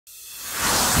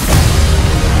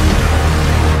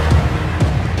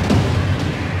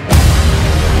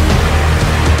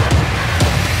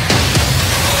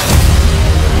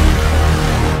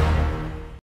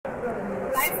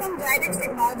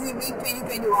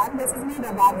everyone, this is me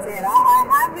Rabab Zehra. I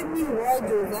have with me Roy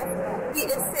Joseph. He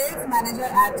is sales manager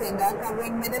at Tenda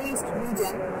covering Middle East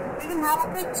region. We will have a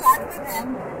quick chat with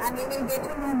him and we will get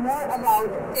to know more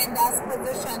about Tenda's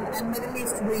position in Middle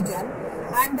East region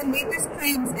and the latest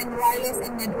trends in wireless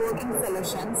and networking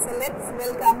solutions. So let's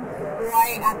welcome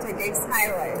Roy at TECHx. Hi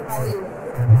Roy, how are you?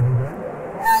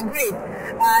 Great.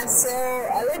 Let's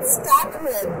start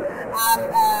with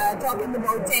talking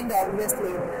about Tenda,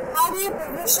 obviously. How do you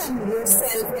position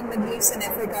yourself in the Middle East and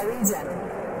Africa region?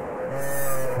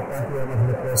 Thank you very much for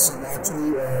the question.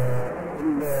 Actually,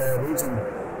 in the region,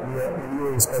 in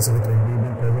UAE specifically, we've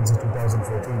been present since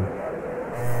 2014.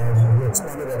 We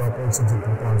expanded our operations in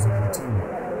 2018,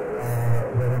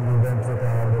 wherein we went with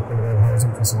our local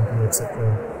warehousing facility, etc.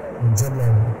 in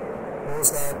January.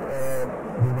 Post that,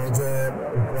 the major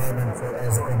requirement for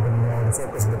as a company, or the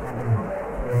focus of the company,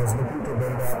 was looking to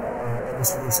build up a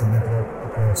distribution network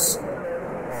across.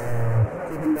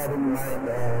 Keeping that in mind, we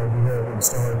have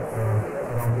installed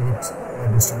around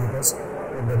 8 distributors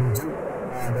in the region,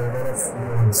 and a lot of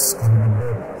new ones coming on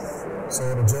board.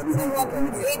 So the journey. So working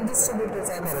with 8 distributors.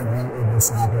 Currently 8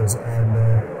 distributors, and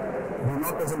we're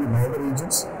not present in all the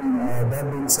regions. That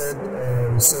being said,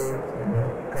 we're still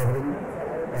covering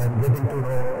and getting to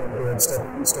know and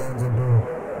stepping stones into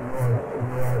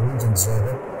newer regions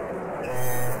rather.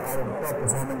 Our top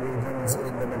performing regions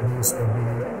in the Middle East would be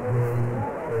UAE,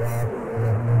 Iraq,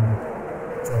 Lebanon,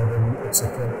 Jordan, etc.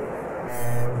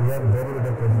 We have very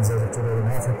little presence as of today in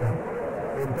Africa.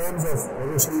 In terms of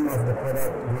positioning of the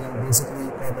product, we basically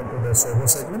come into the server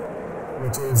segment,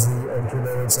 which is the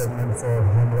entry-level segment for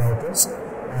home routers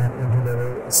and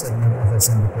entry-level segment of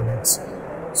assembly products.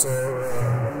 So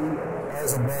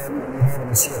as a brand, we have a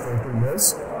history of 22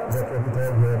 years, is our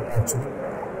 23rd year actually,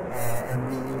 and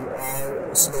we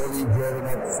are slowly gearing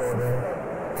up for the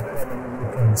upcoming new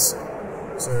trends.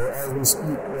 So as we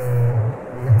speak,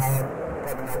 we have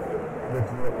coming up with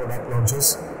new product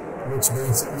launches, which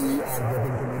basically are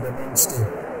getting to be the mainstay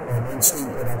or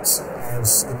mainstream products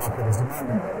as the market is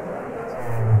demanding.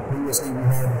 Previously, we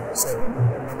had certain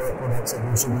number of products that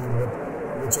we should deal with,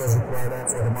 which was required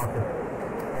for the market.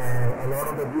 A lot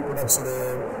of the new products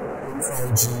today in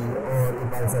 5G or in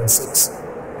Wi-Fi 6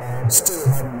 still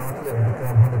have not yet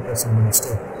become 100%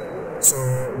 mainstay. So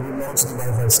we launched the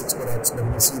Wi-Fi 6 products, but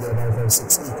we see the Wi-Fi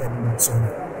 6E coming up soon.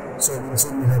 So we'll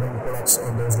soon be having products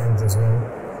on those lines as well.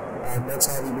 And that's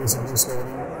how we basically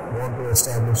slowly want to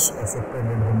establish a footprint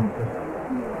in the market.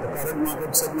 The current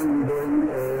market segment we're doing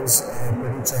is a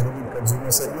pretty challenging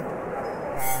consumer segment,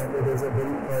 and it is a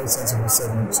very price sensitive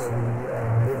segment. So we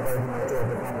live by the motto of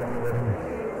the company wherein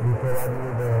we provide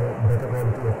you the better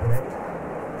quality of product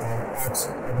at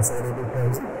an affordable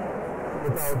price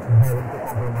without having to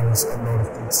compromise a lot of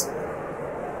things.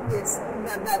 Yes,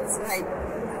 that's right.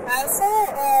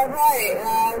 Roy,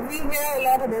 we hear a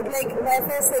lot about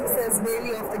Wi-Fi 6 is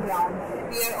really off the ground.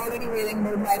 We are already hearing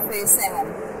about Wi-Fi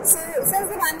 7. So since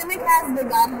the pandemic has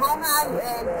begun, how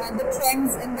have the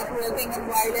trends in networking and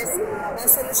wireless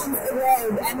solutions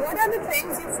evolved, and what are the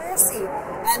trends you foresee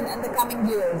in the coming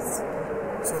years?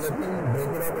 So let me break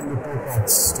it up into 2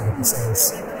 parts to be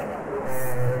precise.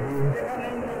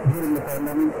 During the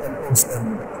pandemic and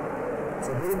post-pandemic.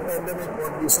 So during the pandemic,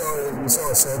 what we saw is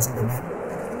a surge in demand.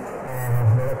 A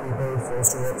lot of people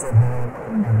forced to work from home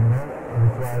and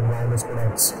required wireless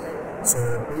products. So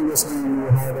previously you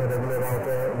had a regular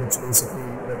router which basically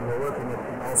when you were working in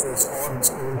office or in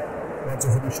school, once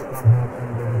you finish you come home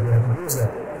and then you have to use that.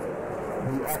 The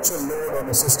actual load on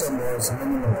the system was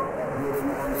minimal during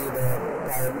only the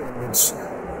time in which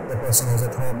the person was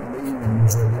at home in the evening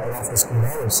usually or after school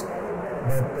hours.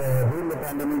 But during the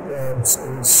pandemic,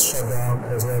 schools shut down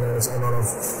as well as a lot of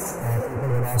people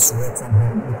were asked to work from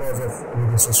home because of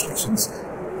various restrictions.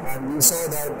 And we saw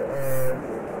that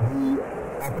the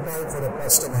appetite for the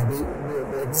customer,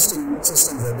 the existing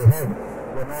systems that they had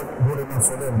were not good enough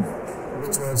for them,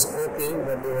 which was okay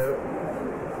when they were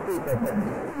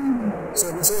pre-pandemic.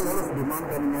 So we saw a lot of demand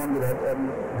coming on with that,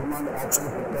 and demand actually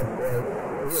picked up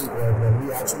really quite well. We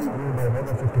actually grew by more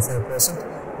than 55%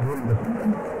 during the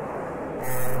pandemic.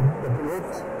 The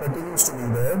growth continues to be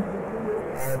there,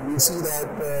 and we see that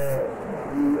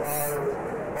we are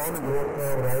on a growth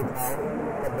curve right now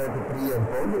compared to pre and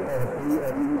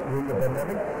during the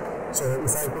pandemic. So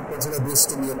if I could consider this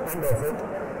to be an end of it,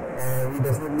 we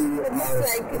definitely are.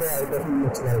 Yeah, it definitely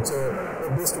looks like. So if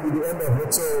this to be the end of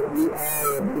it, so we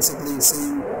are basically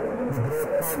seeing the growth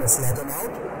kind of flatten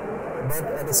out, but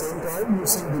at the same time we're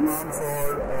seeing demand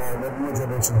for the new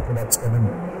generation of products coming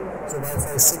in. So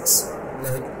Wi-Fi 6 is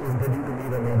getting to be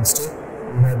the mainstay.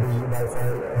 We had the Wi-Fi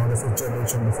the 5th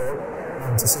generation before,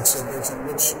 now it's the 6th generation,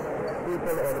 which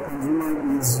people or the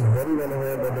consumer is very well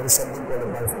aware that there is something called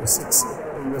a Wi-Fi 6.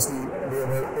 Previously, they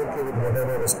were okay with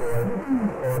whatever was provided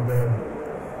or the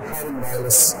having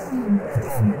wireless at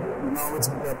home. Now it's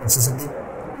become necessity.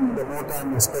 The more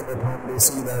time you spend at home, they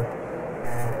see that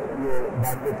your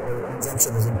bandwidth or your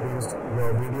consumption has increased,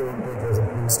 your video input has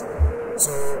increased.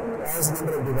 So as the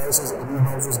number of devices in your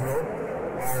houses grow,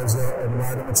 as your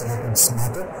environments are getting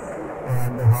smarter,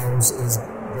 and the house is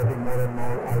getting more and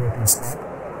more IoT smart,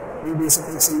 we're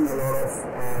basically seeing a lot of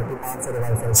demand for the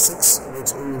Wi-Fi 6,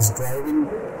 which is driving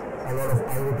a lot of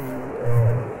IoT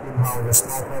in-house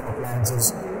smart home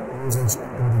appliances usage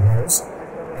into the house.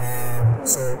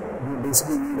 So you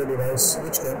basically need a device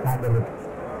which can handle it.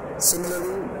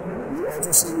 Similarly, we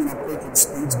also see an uptake in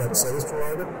speeds by the service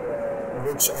provider,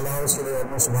 which allows today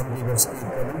almost 1 gig of speed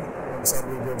coming. In some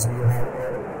regions we have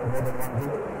more than 1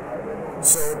 gig.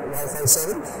 So Wi-Fi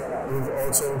 7 is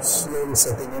also slowly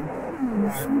setting in,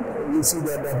 and we see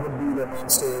that that would be the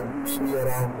mainstay maybe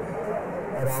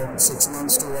around 6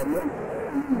 months to 1 year.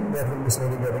 That will be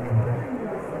slowly getting into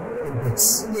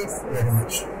inputs. Yes. Very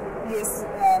much. Yes,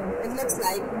 it looks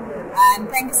like. And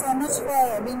thank you so much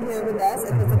for being here with us.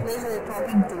 It was a pleasure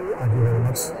talking to you. Thank you very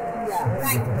much. Yeah,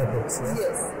 thank you. Yeah.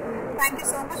 Yes. Thank you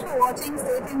so much for watching.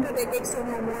 Stay tuned to TECHx to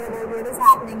know more about what is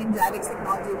happening in Gitex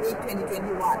Technology Week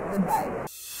 2021. Goodbye.